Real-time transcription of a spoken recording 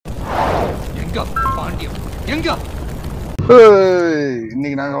எங்க பாண்டியம் எங்க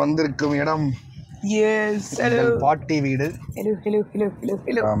இன்னைக்கு நாங்க வந்திருக்கும் இடம் பாட்டி வீடு.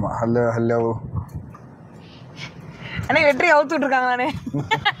 ஹலோ ஆமா ஹலோ ஹலோ அண்ணே வெற்றி அவுத்துட்டு இருக்காங்க நானே.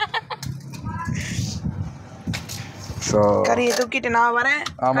 சோ கறியை தூக்கிட்டு நான் வரேன்.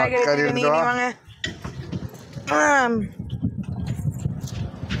 ஆமா கறி எடுத்து வாங்க.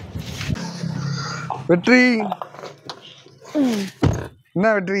 வெற்றி என்ன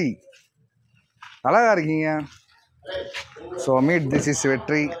வெற்றி அழகா இருக்கீங்க. ஸோ மீட் திஸ் இஸ்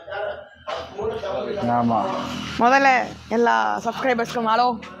வெற்றி. ஆமாம் முதல்ல எல்லா சப்ஸ்கிரைபர்ஸ்க்கும் ஹலோ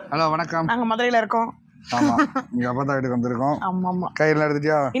ஹலோ வணக்கம். நாங்கள் மதுரையில் இருக்கோம். ஆமாம் இங்கே அப்பா தான் வீட்டுக்கு வந்திருக்கோம். ஆமாம் ஆமாம் கையில்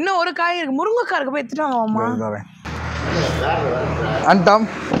எடுத்துட்டியா? இன்னும் ஒரு காய் இருக்கு, முருங்கைக்காய் இருக்கு, போய் எடுத்துட்டு வாங்க அம்மா. அன்டம்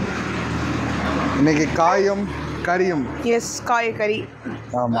இன்னைக்கு காயும் கறியும். எஸ் காய் கறி.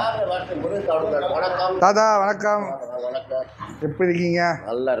 ஆமாம் தாத்தா வணக்கம். எப்படி இருக்கீங்க?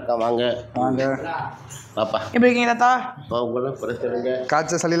 நல்லா இருக்கா. வாங்க வாங்க பாப்பா. எப்படி இருக்கீங்க தாத்தா?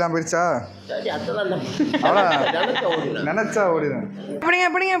 காய்ச்சல் சளிலாம் போயிடுச்சா? நினைச்சா ஓடிடும். எப்படிங்க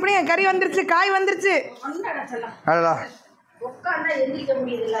எப்படிங்க எப்படிங்க கறி வந்துருச்சு, காய் வந்துருச்சு. அடடா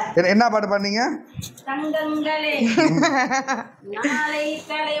என்ன பாட்டு பாடுனீங்க? தங்கங்களே நாளை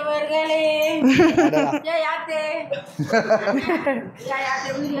தலைவர்களே.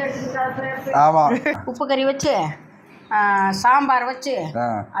 ஆமா உப்பு கறி வச்சு சாம்பார் வச்சு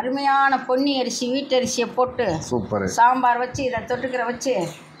அருமையான பொன்னி அரிசி வீட்டரிசியை போட்டு சூப்பர் சாம்பார் வச்சு இதை தொட்டுக்கிற வச்சு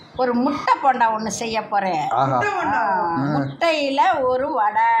ஒரு முட்டை போண்டா ஒன்று செய்ய போறேன். முட்டையில ஒரு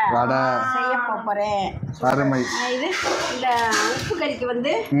வடை செய்ய போறேன். அருமை. இது இந்த உப்பு கறிக்கு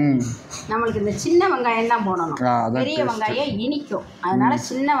வந்து நம்மளுக்கு இந்த சின்ன வெங்காயம் தான் போடணும். பெரிய வெங்காயம் இனிக்கும், அதனால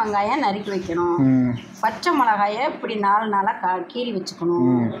சின்ன வெங்காயம் நறுக்கி வைக்கணும். பச்சை மிளகாயை இப்படி 4 நாளாக கீறி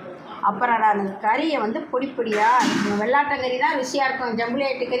வச்சுக்கணும். அப்புறம் நான் கறியை வந்து பொடி பொடியாக வெள்ளாட்டங்கறி தான் ருசியாக இருக்கும்.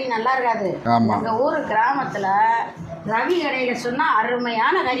 ஜம்புலியாட்டு கறி நல்லா இருக்காது. எங்கள் ஊர் கிராமத்தில் ரவி கடையில் சொன்னால்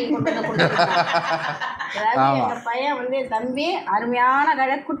அருமையான கறி கொண்டு வந்து கொடுத்துருக்காங்க. ரவி எங்கள் பையன் வந்து தம்பி அருமையான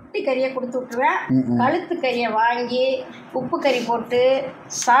கறி குட்டி கறியை கொடுத்து விட்டுருவேன். கழுத்து கறியை வாங்கி உப்பு கறி போட்டு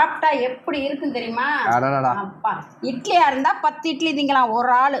சாப்பிட்டா எப்படி இருக்குன்னு தெரியுமா? அப்பா இட்லியாக இருந்தால் 10 இட்லி திங்கலாம்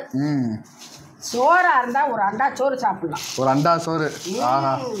ஒரு ஆள். சோறா இருந்தா ஒரு அண்டா சோறு சாப்பிடலாம். ஒரு அண்டா சோறு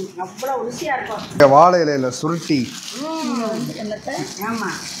அவ்வளோ ருசியா இருக்கும். வாழை இலையில சுருட்டி.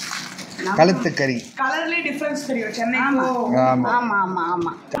 ஆமா கழுத்து கறி கலர்லயே டிஃபரன்ஸ் தெரியும் சென்னை. ஆமா ஆமா ஆமா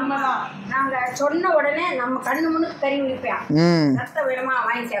ஆமா. நாங்க சொன்ன உடனே நம்ம கண்ணு முன்னுக்கு கறி உரிப்பேன். ரத்த விடமா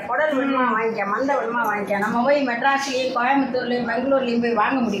வாங்கிக்க, குடல் விடமா வாங்கிக்க, மண்டை விடமா வாங்கிக்க. நம்ம போய் மெட்ராஸ்லயும் கோயம்புத்தூர்லயும் பெங்களூர்லயும் போய்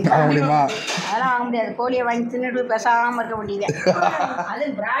வாங்க முடியுமா? அதெல்லாம் வாங்க முடியாது. கோழியை வாங்கி தின்னுட்டு பேசாம இருக்க முடியுது.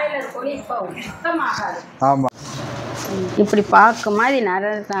 அது பிராய்லர் கோழி இப்போ சுத்தமாகாது. ஆமா இப்படி பார்க்க மாதிரி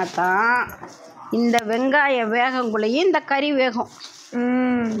நிறையா தான் இந்த வெங்காய வேகங்குள்ளேயும் இந்த கறி வேகம்.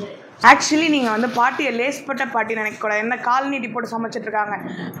 ஆக்சுவலி நீங்கள் வந்து பாட்டியை லேஸ்பட்ட பாட்டி நினைக்கக்கூடாது. என்ன கால் நீட்டி போட்டு சமைச்சிட்டு இருக்காங்க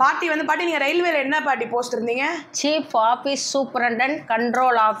பாட்டி. வந்து பாட்டி நீங்கள் ரயில்வேல என்ன பாட்டி போஸ்ட் இருந்தீங்க? Chief office superintendent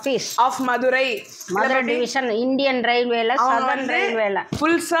control office of Madurai division Indian ரயில்வேல சதர்ன் ரயில்வேல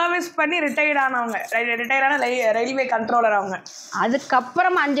ஃபுல் சர்வீஸ் பண்ணி ரிட்டையர்ட் ஆனவங்க. ரயில்வே கண்ட்ரோலர் அவங்க.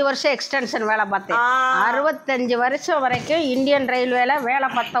 அதுக்கப்புறம் 5 வருஷம் எக்ஸ்டென்ஷன் வேலை பார்த்தேன். 65 வருஷம் வரைக்கும் இந்தியன் ரயில்வேல வேலை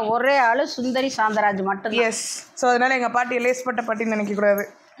பார்த்த ஒரே ஆளு சுந்தரி சாந்தராஜ் மட்டும். எஸ். ஸோ அதனால எங்கள் பாட்டியை லேஸ்பட்ட பாட்டின்னு நினைக்கக்கூடாது.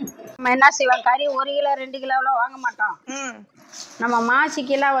 நம்ம என்ன செய்வோம், கறி 1 கிலோ 2 கிலோலாம் வாங்க மாட்டோம். நம்ம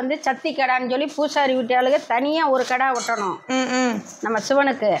மாசிக்கெல்லாம் வந்து சத்தி கடான்னு சொல்லி பூசாரி வீட்டாளுக்கு தனியாக ஒரு கடை வெட்டணும் நம்ம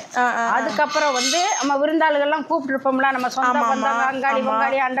சிவனுக்கு. அதுக்கப்புறம் வந்து நம்ம விருந்தாளுகள்லாம் கூப்பிட்டுருப்போம்ல, நம்ம சொந்த பந்தம் அங்காளி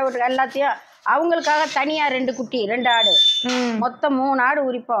பங்காளி அண்டை வீட்டு எல்லாத்தையும் அவங்களுக்காக தனியாக 2 குட்டி 2 ஆடு மொத்தம் 3 ஆடு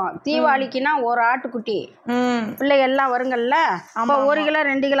உரிப்போம். தீபாவளிக்குன்னா ஒரு ஆட்டுக்குட்டி. பிள்ளைகள் எல்லாம் வருங்கள்ல, அப்போ 1 கிலோ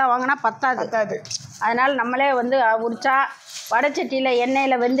 2 கிலோ வாங்கினா பத்தாது. அதனால நம்மளே வந்து உரிச்சா வடச்சட்டியில்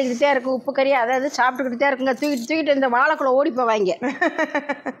எண்ணெயில் வெந்துக்கிட்டே இருக்கும் உப்பு கறி. அதாவது சாப்பிட்டுக்கிட்டே இருக்குங்க. தூக்கிட்டு இந்த வாழைக்குள்ள ஓடி போவாங்க.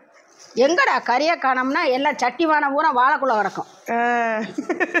 எங்கடா கறியை காணோம்னா எல்லாம் சட்டி வானை பூரா வாழைக்குள்ள கிடக்கும்.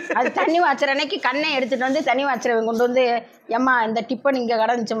 அது தண்ணி வாய்ச்சற அன்னைக்கு கண்ணை எடுத்துகிட்டு வந்து தண்ணி வாய்ச்சறவங்க கொண்டு வந்து ஏம்மா இந்த டிப்பன் இங்கே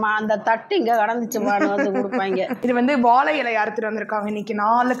கடந்துச்சுமா, அந்த தட்டு இங்கே கடந்துச்சுமான்னு வந்து கொடுப்பாங்க. இது வந்து வாழை இலை அறுத்துட்டு வந்திருக்காங்க இன்னைக்கு.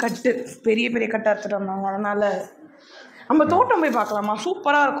 4 கட்டு பெரிய பெரிய கட்டு அறுத்துட்டு வந்தாங்க. அதனால நம்ம தோட்டம் போய் பார்க்கலாமா?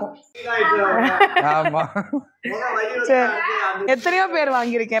 சூப்பரா இருக்கும். சரி, எத்தனையோ பேர்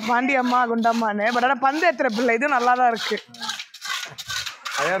வாங்கியிருக்கேன் பாண்டியம்மா குண்டம்மான்னு. பட் ஆனால் பந்து ஏத்துற பிள்ளை இது நல்லா தான் இருக்கு.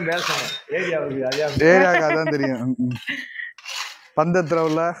 ஏரியாவுக்கு அதான் தெரியும்.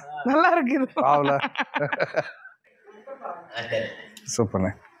 பந்தத்துல நல்லா இருக்கு.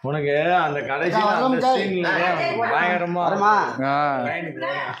 சூப்பர்ண்ணே. உனக்கு அந்த கடைசியில் அந்த சீன்ல பயங்கரமா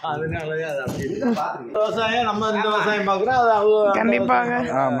அதனாலயே அது அப்படி விவசாயம் நம்ம இந்த விவசாயம் பார்க்குறோம். அது கண்டிப்பாக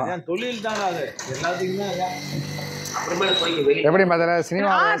தொழில் தானே, அது எல்லாத்துக்குமே எப்படி பார்த்தா சினிமா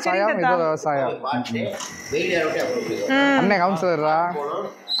விவசாயம் இது விவசாயம். அண்ணே கவுன்சிலரா?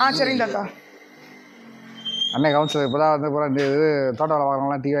 சரிங்க தாத்தா. அண்ணே கவுன்சிலர் இப்போ தான் வந்து பூரா இந்த இது தோட்ட வேலை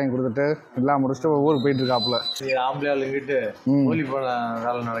வாங்கலாம் டீ வாங்கி கொடுத்துட்டு எல்லாம் முடிச்சுட்டு ஊருக்கு போயிட்டு இருக்காப்புல. ஆம்பளையால் இங்கிட்டு கூலி போன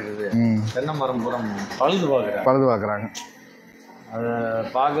வேலை நடக்குது. தென்னை மரம் புறம் பழுது பார்க்குறாங்க. அதை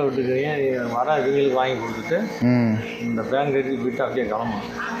பார்க்க விட்டுக்கிறீங்க வர இவங்களுக்கு வாங்கி கொடுத்துட்டு இந்த பேங்க் கட்டி போயிட்டு அப்படியே கிளம்பணும்.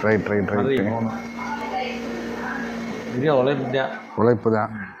 ரைட் போகணும். இதே உழைப்பு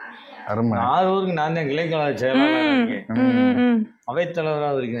தான் அருமை. 6 ஊருக்கு நான் தான் கிளைக்கல செயலாளர் இருக்கேன்.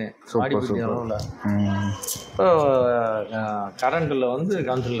 அவைத்தலைவராக இருக்கேன். அளவில் இப்போ கரண்டில் வந்து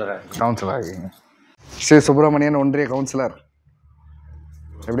கவுன்சிலராக இருக்கீங்க. ஸ்ரீ சுப்பிரமணியன் ஒன்றிய கவுன்சிலர்.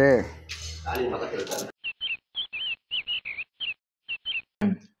 எப்படியே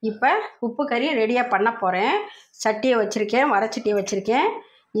இப்போ உப்பு கறி ரெடியாக பண்ண போகிறேன். சட்டியை வச்சுருக்கேன், வடச்சட்டியை வச்சுருக்கேன்.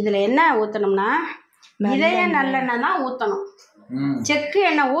 இதில் என்ன ஊற்றணும்னா இதய நல்லெண்ணெய் தான் ஊற்றணும். செக்கு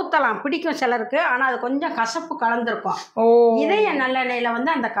எண்ணெய் ஊற்றலாம், பிடிக்கும் சிலருக்கு. ஆனால் அது கொஞ்சம் கசப்பு கலந்துருக்கும். இதய நல்லெண்ணெயில்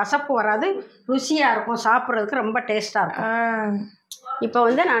வந்து அந்த கசப்பு வராது, ருசியாக இருக்கும், சாப்பிட்றதுக்கு ரொம்ப டேஸ்ட்டாக இருக்கும். இப்போ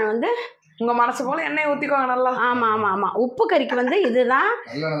வந்து நான் வந்து உங்கள் மனசு போல் எண்ணெய் ஊற்றிக்கோங்க நல்லா. ஆமாம். உப்பு கறிக்கு வந்து இதுதான்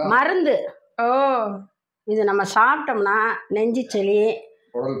மருந்து. இது நம்ம சாப்பிட்டோம்னா நெஞ்சு சளி,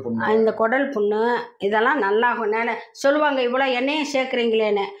 இந்த குடல் புண்ணு இதெல்லாம் நல்லா சொல்லுவாங்க. இவ்வளோ எண்ணெயும்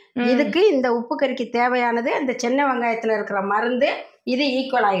சேர்க்குறீங்களேன்னு. இதுக்கு இந்த உப்பு கறிக்கு தேவையானது அந்த சின்ன வெங்காயத்தில் இருக்கிற மருந்து இது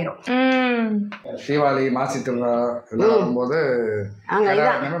ஈக்குவல் ஆகிரும். தீபாவளி மாசி திருவிழா வரும்போது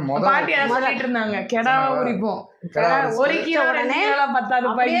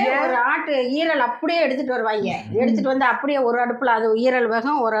ஒரு ஆட்டு ஈரல் அப்படியே எடுத்துட்டு வருவாங்க. எடுத்துட்டு வந்து அப்படியே ஒரு அடுப்புல அது ஈரல்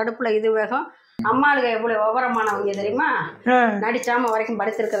வேகம், ஒரு அடுப்புல இது வேகம். அம்மாளுக்கு எவ்வளவு விவரமானவங்க தெரியுமா? நடிச்சாம வரைக்கும்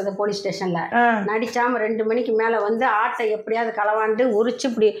படுத்திருக்கிறது போலீஸ் ஸ்டேஷன்ல. நடிச்சாம 2 மணிக்கு மேல வந்து ஆட்டை எப்படியாவது களவாண்டு உரிச்சு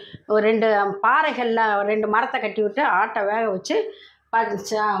இப்படி ஒரு 2 பாறைகள்ல 2 மரத்தை கட்டி விட்டு ஆட்டை வேக வச்சு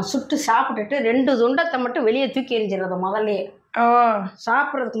சுட்டு சாப்பிட்டுட்டு 2 துண்டத்தை மட்டும் வெளியே தூக்கி எரிஞ்சிடுறது. முதல்லையே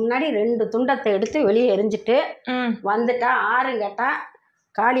சாப்பிட்றதுக்கு முன்னாடி 2 துண்டத்தை எடுத்து வெளியே எரிஞ்சிட்டு வந்துட்டா ஆறும் கேட்டா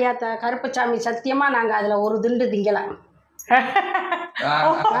காளியாத்தா கருப்பசாமி சத்தியமா நாங்க அதுல ஒரு துண்டு திங்கல.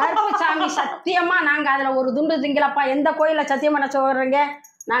 கருப்பசாமி சத்தியமா நாங்க அதுல ஒரு துண்டு திங்கலப்பா. எந்த கோயில சத்தியமா என்ன சொல்றீங்க?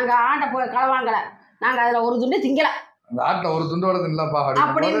 நாங்க ஆட்டை போய் களவாங்கல, நாங்க அதுல ஒரு துண்டு திங்கல. ஒரு துண்டோட திங்கலப்பா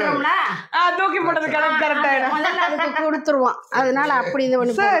அப்படின்றோம்ல, தூக்கி போட்டது கரெக்டா முதல்ல அதுக்கு கொடுத்துருவோம். அதனால அப்படி இது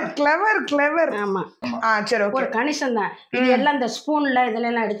பண்ணி கிளவர். ஆமா சரி, ஒரு கணிசம் தான். இது எல்லாம் இந்த ஸ்பூன்ல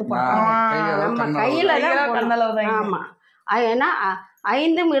இதுல எல்லாம் எடுத்து போட்டோம். நம்ம கையில தான். ஆமா. ஏன்னா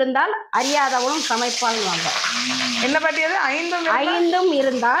 5 இருந்தால் அறியாதவளும் சமைப்பாள்வாங்க. என்ன பற்றியது? 5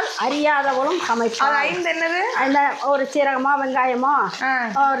 இருந்தால் அறியாதவளும் சமைப்பாள். 5 என்னது? அந்த ஒரு சீரகமோ வெங்காயமோ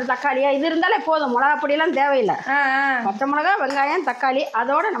ஒரு தக்காளியோ இது இருந்தாலே போதும். மிளகா பொடியெல்லாம் தேவையில்லை. பச்சை மிளகா, வெங்காயம், தக்காளி,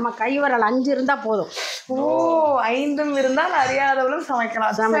 அதோட நம்ம கைவரல் 5 இருந்தா போதும். 5 இருந்தால் அறியாதவளும்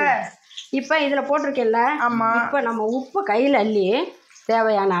சமைக்கலாம். இப்போ இதில் போட்டிருக்கேன்ல, இப்போ நம்ம உப்பு கையில் அள்ளி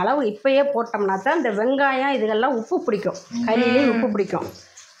தேவையான அளவு இப்பயே போட்டோம்னா தான் இந்த வெங்காயம் இதுகெல்லாம் உப்பு பிடிக்கும், கறியிலேயே உப்பு பிடிக்கும்.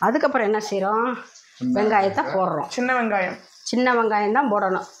 அதுக்கப்புறம் என்ன செய்கிறோம்? வெங்காயத்தை போடுறோம். சின்ன வெங்காயம் தான்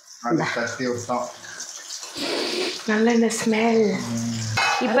போடணும். நல்ல இந்த ஸ்மெல்.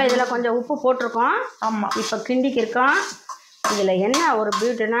 இப்போ இதில் கொஞ்சம் உப்பு போட்டிருக்கோம். ஆமாம். இப்போ கிண்டிக்கிருக்கோம். இதில் என்ன ஒரு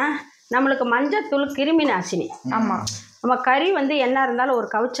பியூட்டினா நம்மளுக்கு மஞ்சத்தூள் கிருமி நாசினி. ஆமாம். நம்ம கறி வந்து என்ன இருந்தாலும் ஒரு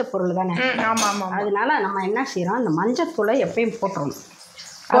கவிச்ச பொருள் தானே. ஆமாம். அதனால நம்ம என்ன செய்கிறோம், அந்த மஞ்சத்தூளை எப்பயும் போட்டுறணும்.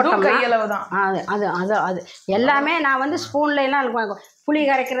 கையளவு தான் அது அது அது எல்லாமே நான் வந்து ஸ்பூன்ல எல்லாம் புளி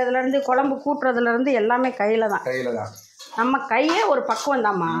கரைக்கிறதுலேருந்து குழம்பு கூட்டுறதுலேருந்து எல்லாமே கையில் தான். நம்ம கையே ஒரு பக்குவம்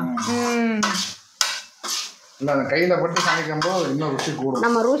தாம்மா. கையில் போட்டு சமைக்கும்போது இன்னும் ருசி கூடும்.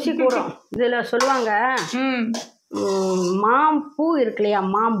 நம்ம ருசி கூடும். இதில் சொல்லுவாங்க மாம்பூ இருக்கு இல்லையா,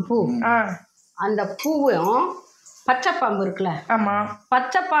 மாம்பூ, அந்த பூவும் பச்சைப்பாம்பு இருக்குல்ல. ஆமாம்.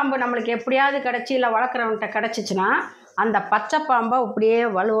 பச்சைப்பாம்பு நம்மளுக்கு எப்படியாவது கிடச்சி இல்லை வளர்க்குறவன்கிட்ட கிடச்சிச்சின்னா அந்த பச்சைப்பாம்பை இப்படியே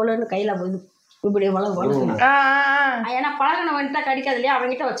வலுவலுன்னு கையில் இப்படி வலுவலும். ஏன்னா பழகினவன்கிட்ட கடிக்காது இல்லையா,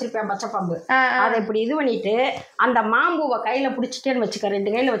 அவங்ககிட்ட வச்சிருப்பேன் பச்சைப்பாம்பு. அதை இப்படி இது பண்ணிட்டு அந்த மாம்பூவை கையில் பிடிச்சிட்டேன்னு வச்சுக்க,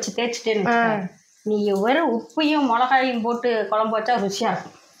 2 கையில் வச்சு தேய்ச்சிட்டேன்னு வச்சுக்க, நீ வெறும் உப்பையும் மிளகாயும் போட்டு குழம்பு வச்சா ருசியாக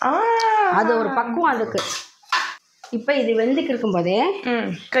இருக்கும். அது ஒரு பக்குவம் அதுக்கு. இப்போ இது வெந்துக்கு இருக்கும்போதே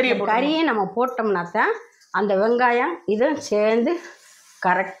கறியை நம்ம போட்டோம்னா தான் அந்த வெங்காயம் இது சேர்ந்து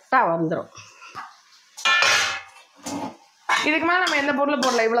கரெக்டாக வந்துடும். இதுக்கு மேலே நம்ம எந்த பொருள்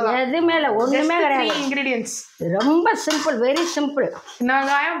போடல, இவ்வளோ எதுவுமே இல்லை, ஒன்றுமே கிடையாது. இன்க்ரீடியன்ஸ் ரொம்ப சிம்பிள், வெரி சிம்பிள்.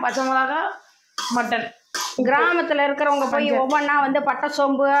 வெங்காயம், பச்சை மிளகா, மட்டன். கிராமத்தில் இருக்கிறவங்க போய் ஒவ்வொன்றா வந்து பட்டை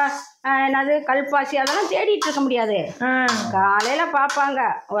சோம்பு என்னது கல்பாசி அதெல்லாம் தேடிட்டு இருக்க முடியாது. காலையில் பார்ப்பாங்க,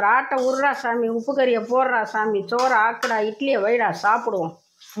 ஒரு ஆட்டை உருறா சாமி, உப்பு கறியை போடுறா சாமி, சோறு ஆக்குடா, இட்லியை வைடா, சாப்பிடுவோம்.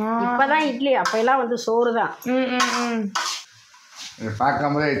 இப்பதான் இட்லி, அப்பெல்லாம் வந்து சோறு தான்.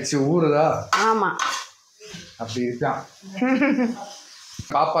 பார்க்காமலே எச்சு ஊறுதா. ஆமா, அப்படி இருக்கான்.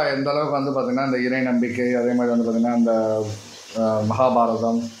 பாப்பா எந்த அளவுக்கு வந்து பார்த்தீங்கன்னா இந்த இறை நம்பிக்கை, அதே மாதிரி வந்து பார்த்தீங்கன்னா இந்த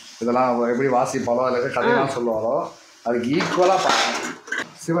மகாபாரதம் இதெல்லாம் எப்படி வாசிப்பாலோ இல்லை கதையெல்லாம் சொல்லுவாரோ அதுக்கு ஈக்குவலாக பார்க்கணும்.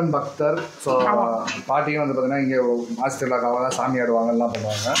 சிவன் பக்தர். ஸோ பாட்டியும் வந்து பார்த்தீங்கன்னா இங்கே மாஸ்டர்லாக்காக தான் சாமி ஆடுவாங்க, எல்லாம்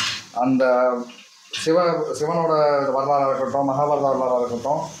பண்ணுவாங்க. அந்த சிவனோட வரலாறாக இருக்கட்டும், மகாபாரத வரலாறாக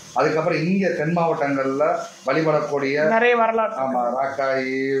இருக்கட்டும், அதுக்கப்புறம் இங்கே தென் மாவட்டங்களில் வழிபடக்கூடிய நிறைய வரலாறு. ஆமாம்,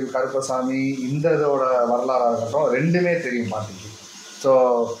 ராக்காயி, கருப்பசாமி, இந்த இதோட வரலாறாக இருக்கட்டும் ரெண்டுமே தெரியும் பாட்டிக்கு. ஸோ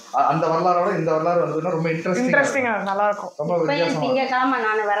அந்த வரலாறோட இந்த வரலாறு வந்து ரொம்ப இன்ட்ரெஸ்டிங்காக நல்லாயிருக்கும். ரொம்ப வித்தியாசமாக. திங்கக்கிழமை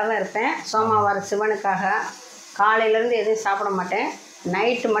நான் விரதம் இருப்பேன். சோமவாரம் சிவனுக்காக காலையிலேருந்து எதுவும் சாப்பிட மாட்டேன்.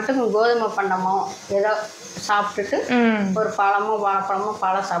 நைட்டு மட்டும் கோதுமை பண்டமோ ஏதோ சாப்பிட்டுட்டு ஒரு பழமோ வாழைப்பழமோ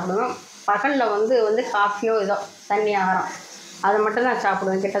பழம் சாப்பிடுவேன். பகலில் வந்து காஃபியோ ஏதோ தண்ணி ஆகாரம் அதை மட்டும் தான்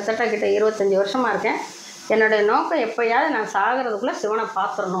சாப்பிடுவேன். கிட்டத்தட்ட 25 வருஷமாக இருக்கேன். என்னுடைய நோக்கம் எப்போயாவது நான் சாகிறதுக்குள்ளே சிவனை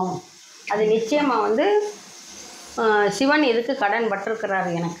பார்த்துடணும். அது நிச்சயமாக வந்து சிவன் இதுக்கு கடன் பட்டிருக்கிறாரு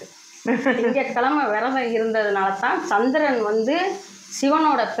எனக்கு. திங்கக்கிழமை விரதம் இருந்ததுனால தான் சந்திரன் வந்து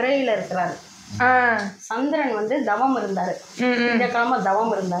சிவனோட பிறையில் இருக்கிறாரு. சந்திரன் வந்து தவம் இருந்தார், திங்கக்கிழமை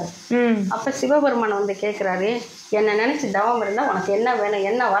தவம் இருந்தார். அப்போ சிவபெருமான் வந்து கேட்குறாரு, என்னை நினச்சி தவம் இருந்தால் உனக்கு என்ன வேணும்,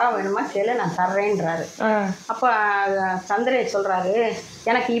 என்ன வரம் வேணுமா கேளு, நான் தர்றேன்றாரு. அப்போ சந்திரன் சொல்கிறாரு,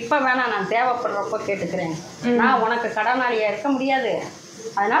 எனக்கு இப்போ வேணாம், நான் தேவைப்படுறப்போ கேட்டுக்கிறேன். நான் உனக்கு கடனாளியாக இருக்க முடியாது,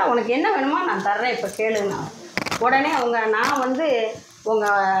 அதனால் உனக்கு என்ன வேணுமோ நான் தர்றேன், இப்போ கேளுன்னா. உடனே அவங்க நான் வந்து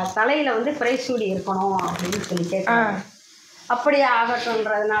உங்கள் தலையில் வந்து பிறைசூடி இருக்கணும் அப்படின்னு சொல்லி கேட்குறேன். அப்படியே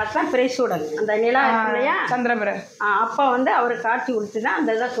ஆகட்டும்ன்றதுனால தான் பிறைசூடல் அந்த நிலா இல்லையா சந்திரபிர அப்போ வந்து அவர் காட்சி கொடுத்து தான்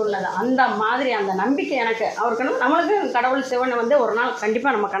அந்த இதை சொன்னது. அந்த மாதிரி அந்த நம்பிக்கை எனக்கு அவருக்கு நம்மளுக்கு கடவுள் சிவனை வந்து ஒரு நாள்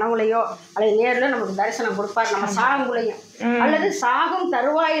கண்டிப்பாக நம்ம கனவுலையோ அல்லது நேரில் நமக்கு தரிசனம் கொடுப்பார். நம்ம சாகங்குலையும் அல்லது சாகும்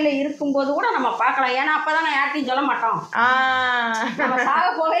தருவாயில் இருக்கும்போது கூட நம்ம பார்க்கலாம். ஏன்னா அப்போ தான் நான் யார்ட்டையும் சொல்ல மாட்டோம். நம்ம சாக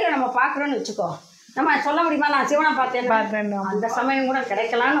போகையில் நம்ம பார்க்குறோன்னு வச்சுக்கோ, நம்ம சொல்ல முடியுமா நான் சிவனை பார்த்தேன். அந்த சமயம் கூட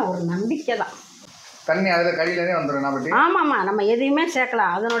கிடைக்கலான்னு ஒரு நம்பிக்கை தான். தண்ணி அதில் கடியிலே வந்துடும். ஆமாம்மா, நம்ம எதையுமே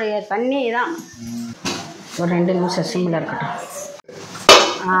சேர்க்கலாம், அதனுடைய தண்ணி தான். ஒரு 2 நிமிஷம் சிம்மில் இருக்கட்டும்.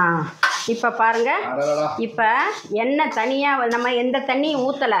 இப்போ பாருங்க, இப்போ எண்ணெய் தனியாக நம்ம எந்த தண்ணியும்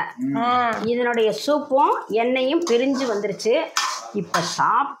ஊற்றலை, இதனுடைய சூப்பும் எண்ணெயும் பிரிஞ்சு வந்துருச்சு. இப்போ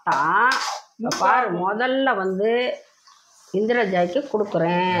சாப்பிட்டா பாரு, முதல்ல வந்து இந்திரஜாய்க்கு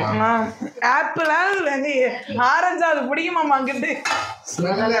கொடுக்குறேன். ஆப்பிள் ஆரஞ்சு அது பிடிக்குமாம்மா அங்கிட்டு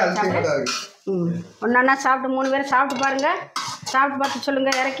ஒன்றா சாப்பிட்டு 3 பேரும் சாப்பிட்டு பாருங்க, சாப்பிட்டு பார்த்து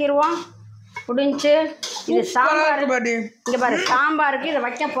சொல்லுங்க, இறக்கிடுவோம். முடிஞ்சு இது சாம்பார். இங்கே பாரு, சாம்பாருக்கு இதை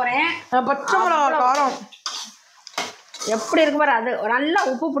வைக்க போகிறேன். பச்சை மிளகா காரம் எப்படி இருக்கு பாரு, அது நல்லா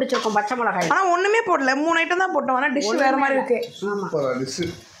உப்பு பிடிச்சிருக்கும் பச்சை மிளகாய். ஆனால் ஒன்றுமே போடல, 3 ஐட்டம் தான் போட்டோம். ஆனால் டிஷ் வேறு மாதிரி இருக்கு. ஆமாம்,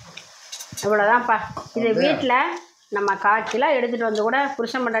 இவ்வளோதான்ப்பா. இது வீட்டில் நம்ம 1/4 கிலோ எடுத்துகிட்டு வந்து கூட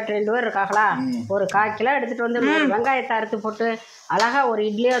புருஷன் பண்டாட்டி 2 பேர் இருக்காங்களா, ஒரு 1/4 கிலோ எடுத்துகிட்டு வந்து 3 வெங்காயத்தை அறுத்து போட்டு அழகாக ஒரு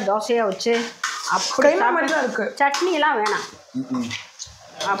இட்லியோ தோசையோ வச்சு அப்படி சாப்பிட்டு இருக்கு. சட்னியெல்லாம் வேணாம்,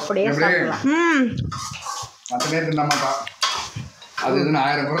 அப்படியே சாப்பிடலாம். அது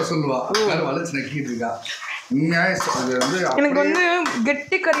 1000 குறை சொல்லுவா, வளைச்சு நக்கிட்டு இருக்கா. எனக்கு வந்து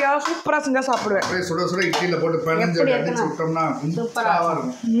கெட்டி கறியா சூப்பரா செஞ்சா சாப்பிடுவேன். சுட சுட இட்லியில போட்டு பிணைஞ்சு அடிச்சு விட்டோம்னா சூப்பரா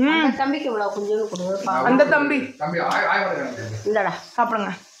இருக்கும். அந்த தம்பிக்கு இவ்வளவு கொஞ்சம் கொடுங்க. அந்த தம்பி இந்தடா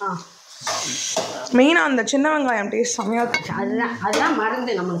சாப்பிடுங்க. மெயினா அந்த சின்ன வெங்காயம் டேஸ்ட் செமையா இருக்கு. அதுதான்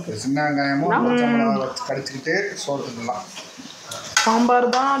மருந்து நம்மளுக்கு. சின்ன வெங்காயமும் கடிச்சுக்கிட்டு சோறு தின்னலாம். சாம்பார்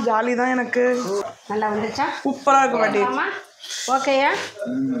தான் ஜாலி தான் எனக்கு. நல்லா வந்துச்சா? சூப்பரா இருக்கு பாட்டி. ஓகேயா?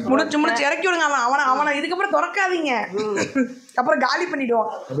 முடிச்சு இறக்கி விடுங்க. அவனை இதுக்கப்புறம் திறக்காதீங்க, அப்புறம் காலி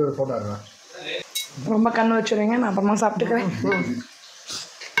பண்ணிடுவான். ரொம்ப கண்ணு வச்சுருவீங்க, நான் அப்புறமா சாப்பிட்டுக்கிறேன்.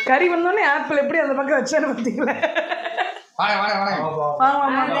 கறி வந்தோடனே ஆப்பிள் எப்படி அந்த பக்கம் வச்சேன்னு பார்த்தீங்களா?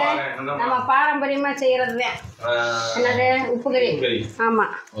 நம்ம பாரம்பரியமா செய்யறது என்னது உப்பு கறி. ஆமா,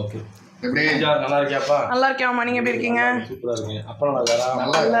 நல்லா இருக்கியாப்பா? நல்லா இருக்கியாமா, நீங்க எப்படி இருக்கீங்க? சூப்பரா இருக்கீங்க. அப்புறம்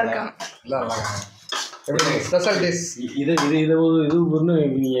நல்லா இருக்கான். ஸ்பெஷல் டிஷ் இது ஒன்று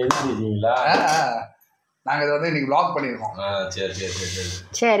நீங்கள் எது செஞ்சீங்களா? நாங்கள் இதை வந்து இன்னைக்கு வ்ளாக் பண்ணியிருக்கோம்.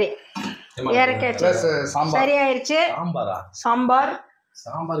 சரி இறக்காச்சு, சரியாயிருச்சு. சாம்பார்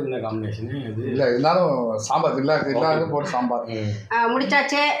சாம்பாருக்கு என்ன காம்பினேஷனு இது? இல்லை இருந்தாலும் சாம்பார் இல்லாத போட்டு சாம்பார்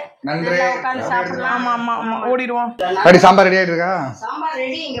முடிச்சாச்சு. நன்றி, உட்காந்து சாப்பிடலாம். ஆமா ஆமா ஆமா, ஓடிடுவோம். பாட்டி சாம்பார் ரெடி ஆகிட்டு இருக்கா? சாம்பார்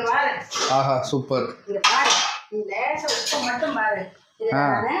ரெடி. இங்க பாரு. ஆஹா சூப்பர். இங்க பாரு, இந்த உப்பு மட்டும் பாரு,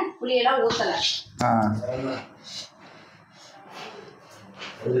 புளியெல்லாம் ஊத்தல.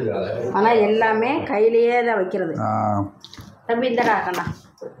 ஆனா எல்லாமே கையிலேயே தான் வைக்கிறது. தம்பி இந்தடா கண்ணா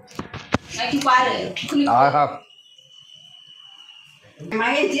பாரு. ஆஹா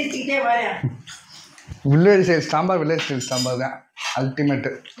village style sambar village style sambar தான்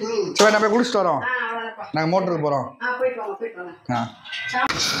அல்டிமேட்டு. சரி நம்ம குடிச்சிட்டு வரோம். நாங்கள் மோட்டருக்கு போகிறோம். ஆ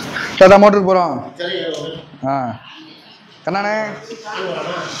டாடா மோட்டருக்கு போகிறோம். ஆ கண்ணாண்ணே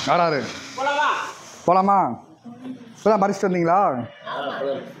யாராரு போகலாமா? இப்போதான் பறிச்சுட்டு வந்தீங்களா?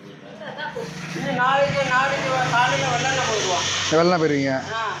 வெள்ளம் போயிருவீங்க.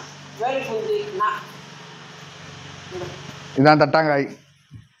 இதான் தட்டாங்காய்.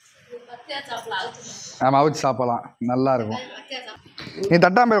 ஆமாம் அவிச்சு சாப்பிடலாம், நல்லா இருக்கும். நீ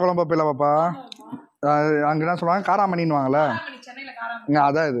தட்டாம்பயிர் குழம்பு வைப்பில்ல பாப்பா? அங்கே என்ன சொல்லுவாங்க, காராமணின்னு வாங்கல,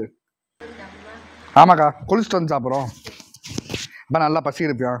 அதான் இது. ஆமாக்கா குளிச்சுட்டு வந்து சாப்பிட்றோம். அப்போ நல்லா பசி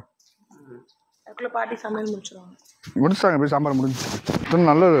இருப்பியா? பாட்டி சமையல் முடிச்சிருவாங்க. முடிச்சாங்க போய் சாம்பார் முடிஞ்சு. இது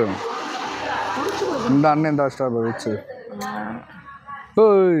நல்லது. இந்த அண்ணன் இந்த ஸ்டார் வச்சு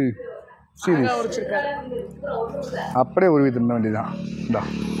ஓய் சீரியஸ் அப்படியே உருவி தின்ன வேண்டியதான். இந்தா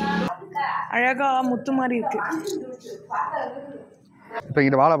அழகா முத்து மாதிரி இருக்கு. இப்போ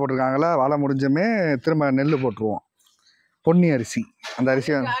இங்கே வாழை போட்டிருக்காங்கல்ல, வாழை முடிஞ்சுமே திரும்ப நெல் போட்டுருவோம். பொன்னி அரிசி, அந்த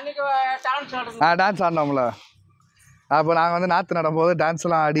அரிசி டான்ஸ் ஆடினோம்ல. அப்போ நாங்கள் வந்து நாற்று நடும்போது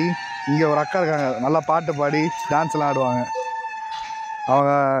டான்ஸ்லாம் ஆடி, இங்கே ஒரு அக்கா இருக்காங்க நல்லா பாட்டு பாடி டான்ஸ்லாம் ஆடுவாங்க.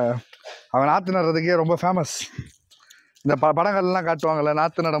 அவங்க நாற்று நடுறதுக்கே ரொம்ப ஃபேமஸ். இந்த படங்கள்லாம் காட்டுவாங்கள்ல,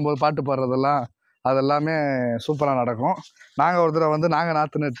 நாற்று நடும்போது பாட்டு பாடுறதெல்லாம், அதெல்லாமே சூப்பராக நடக்கும். நாங்கள் ஒரு தடவை வந்து நாங்கள்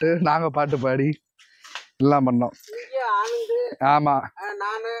நாற்று நட்டு நாங்கள் பாட்டு பாடி எல்லாம் பண்ணோம். ஆமாம்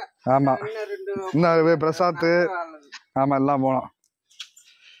ஆமாம் இன்னும் பிரசாத்து ஆமாம் எல்லாம் போனோம்.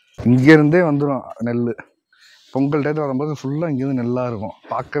 இங்கேருந்தே வந்துடும் நெல். பொங்கல் டயத்தில் வரும்போது ஃபுல்லாக இங்கேருந்து நெல்லாக இருக்கும்,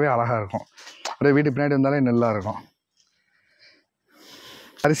 பார்க்கவே அழகாக இருக்கும். அப்படியே வீட்டு பின்னாடி வந்தாலே நெல்லாக இருக்கும்.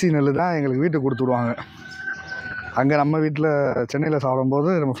 அரிசி நெல் தான் எங்களுக்கு வீட்டுக்கு கொடுத்துடுவாங்க. அங்கே நம்ம வீட்டில் சென்னையில் சாப்பிடும்போது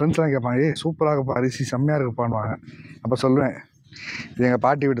நம்ம ஃப்ரெண்ட்ஸ்லாம் கேட்பாங்க, ஏய் சூப்பராக இருக்குப்பா அரிசி, செம்மையாக இருக்குப்பான்வாங்க. அப்போ சொல்லுவேன் இது எங்கள்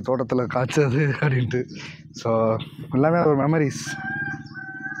பாட்டி வீட்டு தோட்டத்தில் காய்ச்சது அப்படின்ட்டு. ஸோ எல்லாமே ஒரு மெமரிஸ்.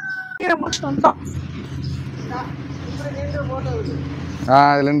 இதுல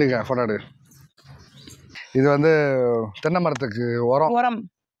இருந்து ஃபோட்டோ எடு. இது வந்து தென்னை மரத்துக்கு உரம்.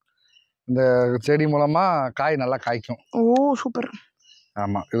 இந்த செடி மூலமாக காய் நல்லா காய்க்கும். ஓ சூப்பர்.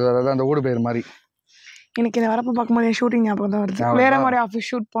 ஆமாம் இது அதாவது அந்த ஊடு பயிர் மாதிரி. எனக்கு இந்த வரப்போ பார்க்கும்போது என் ஷூட்டிங் ஞாபகம் தான் வருது. வேற மாதிரி ஆஃபீஸ்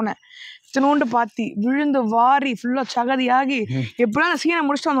ஷூட் போனேன். இத்தினோண்டு பாத்தி விழுந்து வாரி ஃபுல்லாக சகதியாகி எப்படிலாம் அந்த சீனை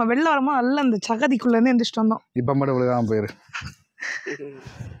முடிச்சுட்டு வந்தோம். வெளில வரும்போது நல்லா அந்த சகதிக்குள்ளேருந்து எந்திரிச்சிட்டு வந்தோம். இப்போ மட்டும் விழுகாம போயிரு.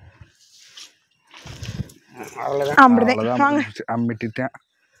 அப்படிதான் அம்மிட்டேன்.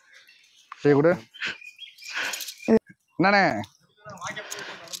 சரி கூட என்னண்ணே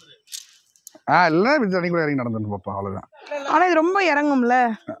இல்லை தண்ணி கூட இறங்கி நடந்துட்டு பார்ப்போம், அவ்வளோதான். ஆனால் இது ரொம்ப இறங்கும்ல.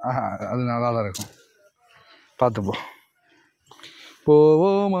 அது நல்லா தான் இருக்கும், பார்த்துப்போ.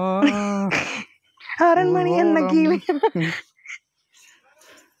 போவோமா அரண்மனை என்ன கீழே.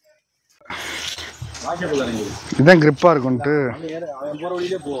 இதுதான் கிரிப்பாக இருக்கும்ட்டு.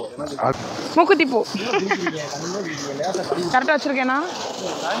 மூக்குத்தி போ கரெக்டாக வச்சிருக்கேனா?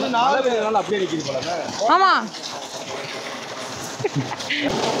 ஆமாம்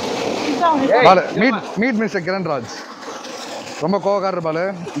மீட் மிஸ்டர் கிரண்ராஜ் ரொம்ப கோவக்காரர் பாலு.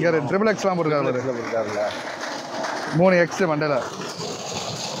 இங்கே XXXலாம் போட்டுருக்காரு, 3X மண்டல.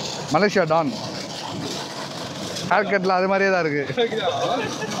 மலேசியா டான் ஹேர்கட்லாம் அது மாதிரியே தான் இருக்கு.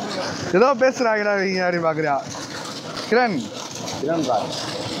 ஏதோ பேசுகிறாங்கடா இங்கே அப்படி பார்க்குறியா? கிரண்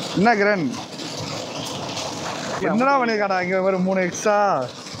என்ன கிரண் என்னடா பண்ணியிருக்காடா? இங்கே ஒரு 3X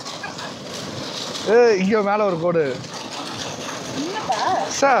இங்கே மேலே ஒரு கோடு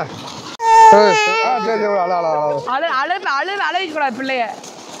சார். அழகக்கூடாது பிள்ளைய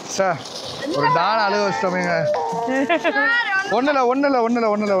சார், ஒரு டான அழுக வச்சிட்டோமேங்க. ஒன்றும்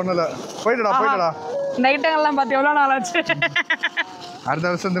போயிட்டடா. இந்த ஐட்டங்கள்லாம் பார்த்து எவ்வளோ நாள் ஆச்சு? அடுத்த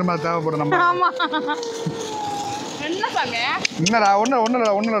வருஷம் திரும்ப தேவைப்படும் நம்ம. ஆமாம் என்ன சாங்க என்னடா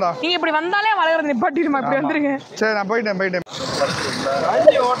ஒன்றுலடா நீங்க இப்படி வந்தாலே வளர்றது நிப்பாட்டிடுமா? இப்படி வந்துருங்க. சரி நான் போயிட்டேன்.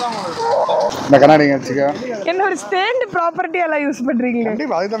 இந்த கண்ணாடிங்க வச்சுக்க. என்ன ஒரு ஸ்டாண்ட் ப்ராப்பர்ட்டி எல்லாம் யூஸ் பண்றீங்க?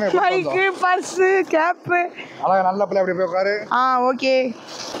 கண்டிப்பா அதுதானே. மைக்கு, பர்ஸ், கேப். அழகா நல்ல பிள்ளை அப்படி போய் உட்காரு. ஓகே.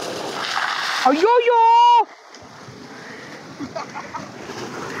 ஐயோ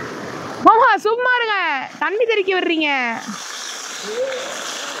மாமா சும்மா இருங்க, தண்ணி தெறிக்க வர்றீங்க.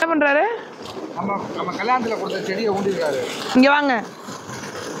 என்ன பண்றாரு? நம்ம கல்யாணத்துல கொடுத்த செடியை ஊண்டிருக்காரு. இங்க வாங்க,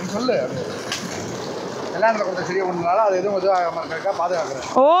 நீ சொல்லு. கல்யாணத்துல கொடுத்த செடியை ஊண்டினால அது எதுவும் இதுவாக பாதுகாக்கிறேன்.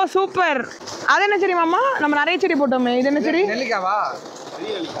 ஓ சூப்பர். அது என்ன செடி மாமா? நம்ம நிறைய செடி போட்டோமே, இது என்ன செடி? நெல்லிக்காவா?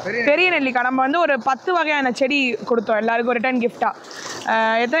 பெரிய நெல்லிக்காய். நம்ம வந்து ஒரு 10 வகையான செடி கொடுத்தோம் எல்லாருக்கும் ரிட்டர்ன் கிஃப்டா.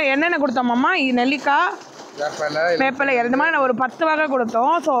 என்னென்ன கொடுத்தோம் மாமா? நெல்லிக்காய், வேப்பிலை, இந்த மாதிரி நான் ஒரு 10 வகை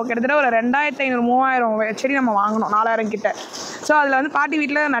கொடுத்தோம். ஸோ கிட்டத்தட்ட ஒரு 2500 3000 செடி நம்ம வாங்கினோம், 4000 கிட்ட. ஸோ ஸோ அதில் வந்து பாட்டி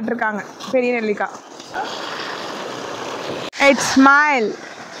வீட்டில் நட்டிருக்காங்க பெரிய நெல்லிக்காய். It's smile.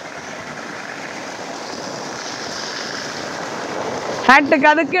 ஹேண்டுக்கு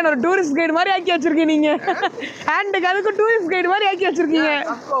அதுக்கு என்ன ஒரு டூரிஸ்ட் கைடு மாதிரி ஆக்கி வச்சிருக்கீங்க நீங்க. ஹேண்டுக்கு அதுக்கு டூரிஸ்ட் கைடு மாதிரி ஆக்கி வச்சிருக்கீங்க.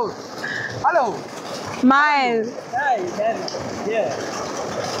 Hello smile.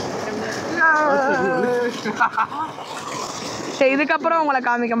 சரி, இதுக்கப்புறம் உங்களை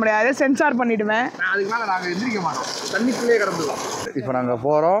காமிக்க முடியாது, சென்சார் பண்ணிடுவேன். அதுக்கு மேலே நாங்கள் எந்திரிக்க மாட்டோம், தண்ணிக்குள்ளேயே கிடந்துடும். இப்போ நாங்கள்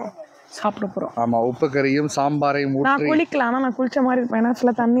போகிறோம், சாப்பிட போகிறோம். ஆமாம், உப்பு கறியும் சாம்பாரையும் நான் குளிக்கலாம், ஆனால் நான் குளிச்ச மாதிரி இருப்பேன், ஏன்னா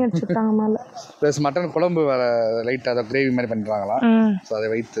ஃபுல்லாக தண்ணி அடிச்சுட்டாங்க மேலே. ப்ளஸ் மட்டன் குழம்பு வேறு லைட்டாக அதை கிரேவி மாதிரி பண்ணுறாங்களாம். ஸோ அதை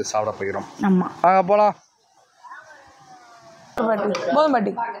வைத்து சாப்பிட போகிறோம். ஆமாம், நாங்கள் போகலாம். போதும்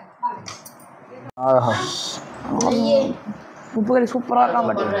பாட்டி. ஆஹா, உப்பு கறி சூப்பராக இருக்கான்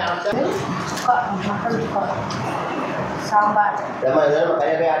பாட்டி. சாம்பார்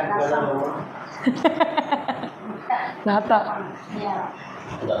நாத்தா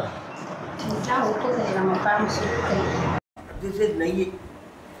உப்பு கறி நம்ம ஃபேமஸ் நெய்.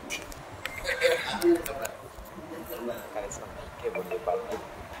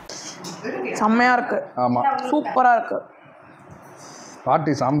 செம்மையாக இருக்கு. ஆமாம், சூப்பராக இருக்கு.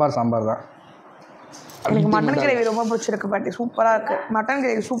 பாட்டி சாம்பார் தான். எனக்கு மட்டன் கிரேவி ரொம்ப பிடிச்சிருக்கு பாட்டி, சூப்பராக இருக்கு. மட்டன்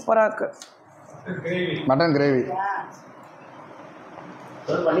கிரேவி சூப்பராக இருக்கு. மட்டன் கிரேவி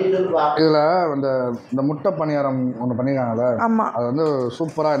இதில் இந்த முட்டை பணியாரம் ஒன்று பண்ணியிருக்காங்கல்ல. ஆமாம், அது வந்து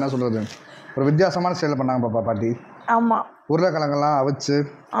சூப்பராக, என்ன சொல்கிறது, ஒரு வித்தியாசமான ஸ்டைலில் பண்ணாங்க பாட்டி. ஆமாம், உருளைக்கிழங்கெல்லாம் அவிச்சு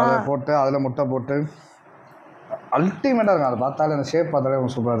அதை போட்டு அதில் முட்டை போட்டு அல்டிமேட்டாக இருக்கும். அதை பார்த்தாலே அந்த ஷேப் பார்த்தாலே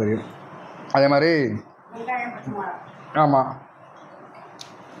கொஞ்சம் சூப்பராக தெரியும். அதே மாதிரி ஆமாம்,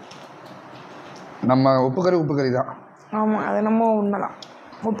 நம்ம உப்பு கறி தான். ஆமாம், அது நம்ம உண்மைதான்.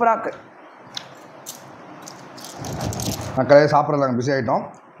 சூப்பராக இருக்கு. மக்களே சாப்பிட்றதாங்க, பிஸி ஆகிட்டோம்.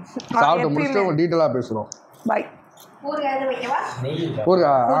 சாப்பிட்டு முடிச்சுட்டு உங்கள் டீட்டெயிலாக பேசுகிறோம். பாய்.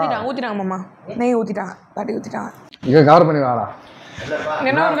 ஊற்றிட்டாங்க மாமா, நெய் ஊற்றிட்டாங்க, பாட்டி ஊற்றிட்டாங்க. இங்கே கவர் பண்ணிடுவாங்களா?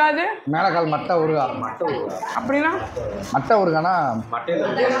 என்ன ஊருகாது? மேலக்கால் மட்டை ஊருகா. அப்படின்னா மட்டை ஊருகானா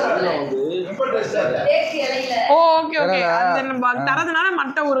ஓ, ஓகே ஓகே. அது தரதுனால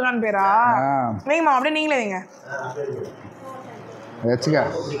மட்டை ஊருகான்னு பேரா? வைங்க மாமா, அப்படியே நீங்களே வைங்க. வச்சுக்க.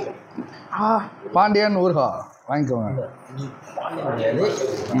 பாண்டியன் ஊருகா வாங்கிக்கோங்க.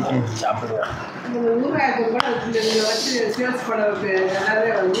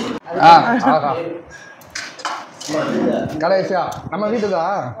 கடைசியா நம்ம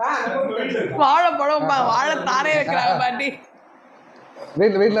வீட்டுதான் வாழைப்பழம், வாழை தாரே வைக்கிறாங்க பாட்டி.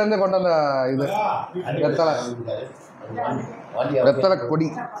 வீட்டுல இருந்து கொண்டு வந்த இது வெத்தலை கொடி.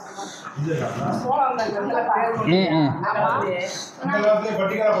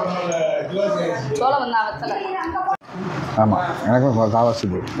 ஆமா, எனக்கும் காவாசி.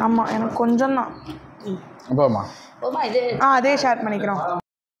 ஆமா, எனக்கு கொஞ்சம் தான். போமா, அதே ஷேர் பண்ணிக்கிறோம்.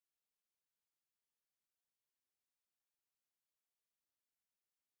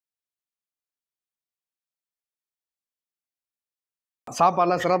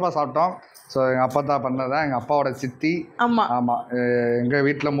 சாப்பாடுலாம் சிறப்பாக சாப்பிட்டோம். ஸோ எங்கள் அப்பா தான் பண்ணதான், எங்கள் அப்பாவோட சித்தி. ஆமாம், எங்கள்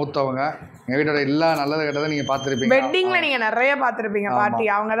வீட்டில் மூத்தவங்க. எங்கள் வீட்டோட எல்லா நல்லது கெட்டதை நீங்கள் பார்த்துருப்பீங்க. வெட்டிங்கில் நீங்கள் நிறைய பார்த்துருப்பீங்க பாட்டி.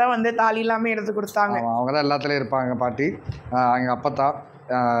 அவங்க தான் வந்து தாலி எல்லாமே எடுத்து கொடுத்தாங்க. அவங்க தான் எல்லாத்துலேயும் இருப்பாங்க பாட்டி. எங்கள் அப்பா தான்,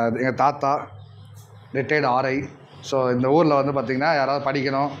 எங்கள் தாத்தா ரிட்டையர்டு ஆர்ஐ. ஸோ இந்த ஊரில் வந்து பார்த்திங்கன்னா யாராவது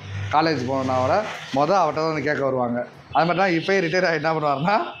படிக்கணும், காலேஜ் போகணுன்னா அவர்கிட்ட தான் வந்து கேட்க வருவாங்க. அது மாதிரி தான் இப்போயே ரிட்டையர் ஆகி என்ன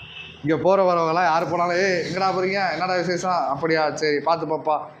பண்ணுவாருன்னா, இங்கே போகிற வரவங்களாம் யார் போனாலும் எங்கடா போகிறீங்க, என்னடா விசேஷம், அப்படியா, சரி பார்த்து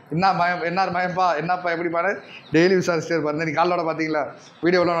பாப்பா, என்ன மயம், என்னார் மயம்ப்பா, என்னப்பா எப்படிப்பாரு டெய்லி விசாரிச்சுட்டே இருப்பார். நீ காலோட பார்த்தீங்களா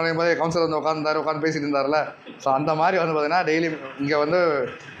வீடியோவில் நுழையும் போதே கவுன்சிலர் வந்து உட்காந்து பேசிட்டு இருந்தார்ல. ஸோ அந்த மாதிரி வந்து பார்த்தீங்கன்னா டெய்லி இங்கே வந்து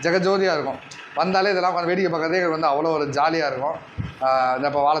ஜெகஜோதியாக இருக்கும். வந்தாலே இதெல்லாம் உட்காந்து வேடிக்கை பார்க்கறதே எங்களுக்கு வந்து அவ்வளோ ஒரு ஜாலியாக இருக்கும்.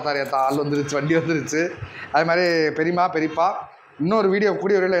 இப்போ வாழைத்தாரியத்தா ஆள் வந்துருச்சு, வண்டி வந்துருச்சு. அது மாதிரி பெரியம்மா பெரியப்பா இன்னொரு வீடியோ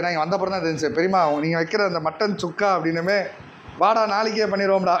கூடிய வரையில் ஏன்னா இங்கே வந்தப்பறம் தான் தெரிஞ்சு, பெரியம்மா நீங்கள் வைக்கிற அந்த மட்டன் சுக்கா அப்படின்னுமே வாடா நாளைக்கே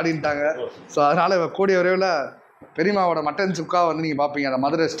பண்ணிடுவோம்டா அப்படின்ட்டாங்க. ஸோ அதனால் கூடிய விரைவில் பெரியம்மாவோட மட்டன் சுக்கா வந்து நீங்கள் பார்ப்பீங்க அந்த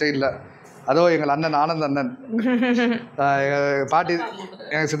மதுரை ஸ்டைலில். அதோ எங்கள் அண்ணன் ஆனந்த் அண்ணன், எங்கள் பாட்டி,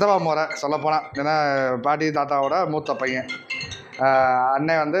 எங்கள் சித்தப்பா முறை சொல்லப்போனால், ஏன்னா பாட்டி தாத்தாவோட மூத்த பையன்.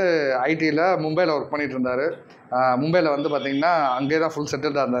 அண்ணன் வந்து ஐடியில் மும்பையில் ஒர்க் பண்ணிகிட்டு இருந்தார். மும்பையில் வந்து பார்த்திங்கன்னா அங்கேயே தான் ஃபுல்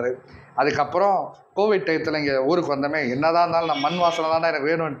செட்டில்டாக இருந்தார். அதுக்கப்புறம் கோவிட் டயத்தில் இங்கே ஊருக்கு வந்தோமே, என்னதான் இருந்தாலும் நான் மண் வாசனை தானே எனக்கு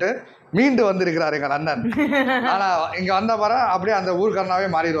வேணும்ன்ட்டு மீண்டு வந்திருக்கிறார் எங்கள் அண்ணன். ஆனால் இங்கே வந்த பாரு அப்படியே அந்த ஊருக்காரனாவே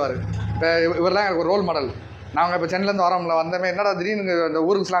மாறிடுவார். இப்போ இவரெல்லாம் எனக்கு ஒரு ரோல் மாடல். நாங்கள் இப்போ சென்னையிலேருந்து வரோம்ல, வந்தோமே என்னடா திடீர்னு அந்த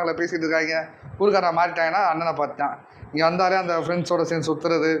ஊருக்கு ஸ்லாங்கில் பேசிகிட்டு இருக்காங்க, ஊருக்காரன் மாறிட்டாங்கன்னா அண்ணனை பார்த்தான். இங்கே வந்தாலே அந்த ஃப்ரெண்ட்ஸோட சேர்ந்து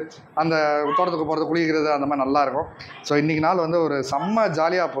சுற்றுறது, அந்த தோட்டத்துக்கு போகிறது, குளிக்கிறது, அந்த மாதிரி நல்லாயிருக்கும். ஸோ இன்றைக்கி நாள் வந்து ஒரு செம்ம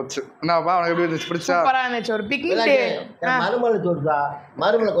ஜாலியாக போச்சு. என்னப்பா உனக்கு எப்படி இருந்துச்சு? பிடிச்சா? சூப்பரா இருந்துச்சு. ஒரு பிக்னிக் டே. மருமலை சொல்றா,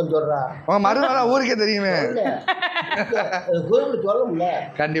 மருமலை கொஞ்சம் சொல்றா. உங்கள் மருமலை ஊருக்கே தெரியுமே. சொல்ல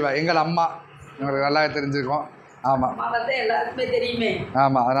கண்டிப்பாக எங்கள் அம்மா உங்களுக்கு நல்லா தெரிஞ்சிருக்கோம். ஆமாம் எல்லாருக்குமே தெரியுமே.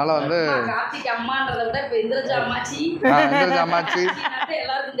 ஆமாம், அதனால் வந்து கார்த்திக் அம்மான்றதை விட இப்போ இந்திரஜா அம்மாச்சி அம்மாச்சி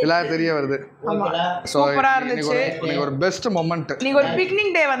எல்லாரும் தெரிய வருது. ஸோ சூப்பரா இருந்துச்சு. இன்னைக்கு ஒரு பெஸ்ட் மொமெண்ட். நீங்க ஒரு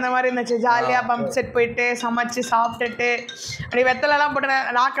பிக்னிக் டே வந்த மாதிரி இருந்துச்சு. ஜாலியா பம்ப் செட் போயிட்டு சமைச்சு சாப்பிட்டுட்டு அப்படி வெத்தலைலாம் போட்டு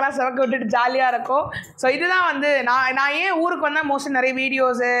நாக்கெல்லாம் சிவக்க விட்டுட்டு ஜாலியா இருக்கும். ஸோ இதுதான் வந்து நான் ஏன் ஊருக்கு வந்தால் மோஸ்ட்லி நிறைய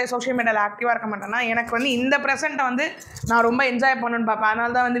வீடியோஸு சோஷியல் மீடியாவில் ஆக்டிவாக இருக்க மாட்டேன்னா, எனக்கு வந்து இந்த ப்ரெசென்ட்டை வந்து நான் ரொம்ப என்ஜாய் பண்ணணும்னு பார்ப்பேன்.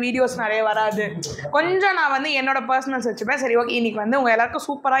 அதனால தான் வந்து வீடியோஸ் நிறைய வராது. கொஞ்சம் நான் வந்து என்னோட பர்சனல்ஸ் வச்சுப்பேன். சரி ஓகே, இன்னைக்கு வந்து உங்கள் எல்லாருக்கும்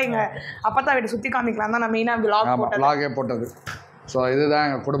சூப்பராக எங்கள் அப்பத்தா வீட்டை சுற்றி காமிக்கலாம் தான் நான் மெயினாக விலாகே போட்டது. ஸோ இதுதான்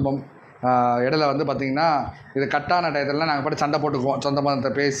எங்கள் குடும்பம். இடையில வந்து பார்த்தீங்கன்னா இது கட்டான டயத்துலலாம் நாங்கள் பாட்டு சண்டை போட்டுக்குவோம். சொந்த பந்தத்தை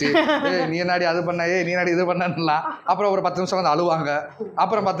பேசி நீ நாடி அது பண்ண, நீ நாடி இது பண்ணலாம். அப்புறம் ஒரு 10 நிமிஷம் வந்து அழுவாங்க,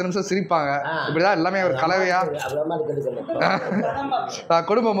 அப்புறம் 10 நிமிஷம் சிரிப்பாங்க. இப்படிதான் எல்லாமே ஒரு கலவையாக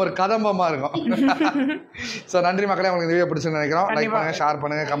குடும்பம் ஒரு கதம்பமாக இருக்கும். ஸோ நன்றி மக்களே, உங்களுக்கு இந்த வீடியோ பிடிச்சுன்னு நினைக்கிறோம். லைக் பண்ணுங்கள், ஷேர்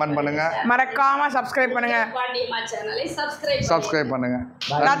பண்ணுங்கள், கமெண்ட் பண்ணுங்கள், மறக்காம சப்ஸ்கிரைப் பண்ணுங்க. சப்ஸ்கிரைப் பண்ணுங்க.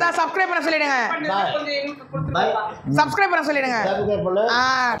 அதான் சப்ஸ்கிரைப் பண்ண சொல்லிடுங்க. சப்ஸ்கிரைப் பண்ண சொல்லிடுங்க.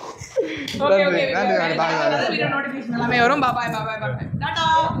 ஓகே ஓகே, நன்றி. வீடியோ நோட்டிஃபிகேஷன் எல்லாமே வரும். பாய் பாய் பாய் பாய். டாடா.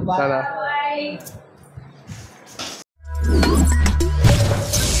 Bye.